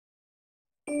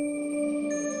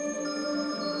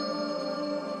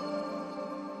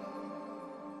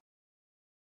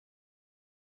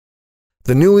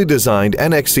The newly designed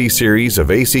NXC series of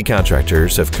AC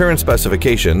contactors have current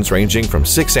specifications ranging from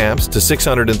 6 amps to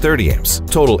 630 amps,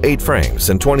 total 8 frames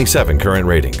and 27 current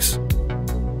ratings.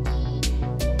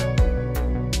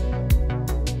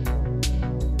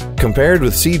 Compared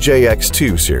with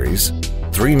CJX2 series,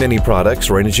 3 mini products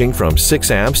ranging from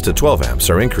 6 amps to 12 amps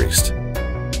are increased.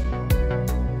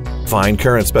 Fine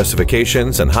current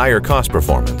specifications and higher cost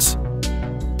performance.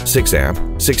 6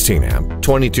 amp, 16 amp,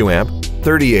 22 amp,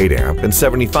 38 amp and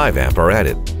 75 amp are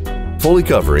added, fully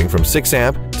covering from 6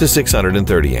 amp to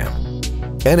 630 amp.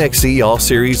 NXC all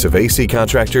series of AC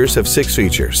contactors have 6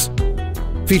 features.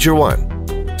 Feature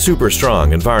 1. Super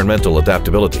strong environmental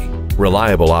adaptability,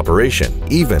 reliable operation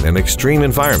even in extreme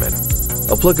environment.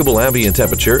 Applicable ambient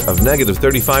temperature of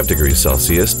 -35 degrees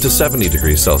Celsius to 70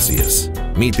 degrees Celsius.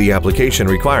 Meet the application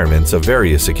requirements of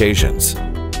various occasions.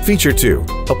 Feature 2.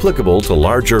 Applicable to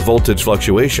larger voltage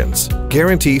fluctuations.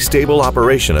 Guarantee stable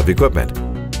operation of equipment.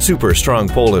 Super strong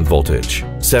pull-in voltage,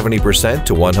 70%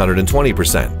 to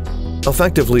 120%.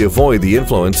 Effectively avoid the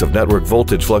influence of network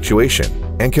voltage fluctuation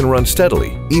and can run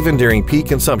steadily even during peak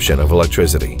consumption of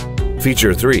electricity.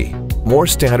 Feature 3. More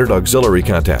standard auxiliary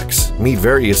contacts. Meet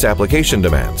various application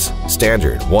demands.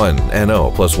 Standard 1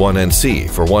 NO plus 1 NC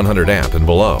for 100 amp and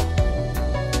below,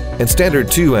 and standard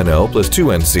 2 NO plus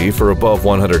 2 NC for above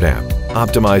 100 amp.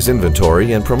 Optimize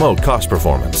inventory and promote cost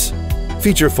performance.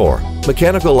 Feature 4.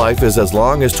 Mechanical life is as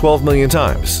long as 12 million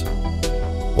times,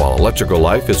 while electrical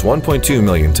life is 1.2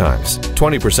 million times,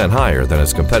 20% higher than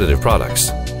its competitive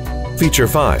products. Feature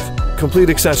 5.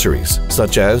 Complete accessories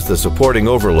such as the supporting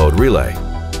overload relay,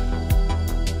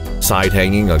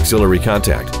 side-hanging auxiliary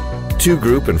contact,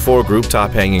 2-group and 4-group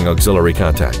top-hanging auxiliary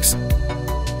contacts,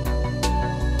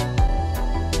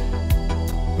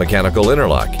 mechanical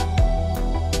interlock,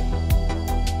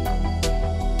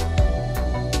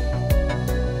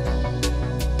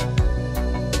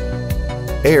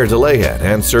 air delay head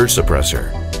and surge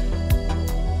suppressor.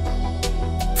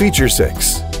 Feature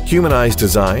 6. Humanized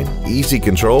design, easy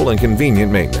control and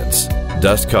convenient maintenance.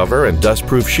 Dust cover and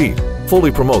dust-proof sheet fully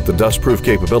promote the dust-proof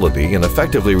capability and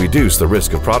effectively reduce the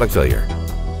risk of product failure.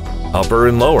 Upper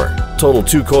and lower, total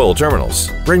 2-coil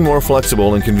terminals, bring more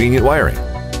flexible and convenient wiring.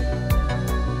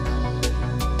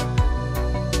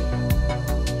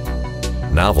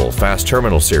 Novel fast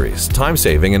terminal series,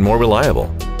 time-saving and more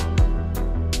reliable.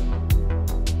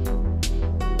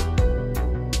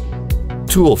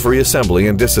 Tool-free assembly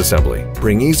and disassembly,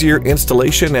 bring easier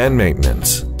installation and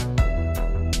maintenance.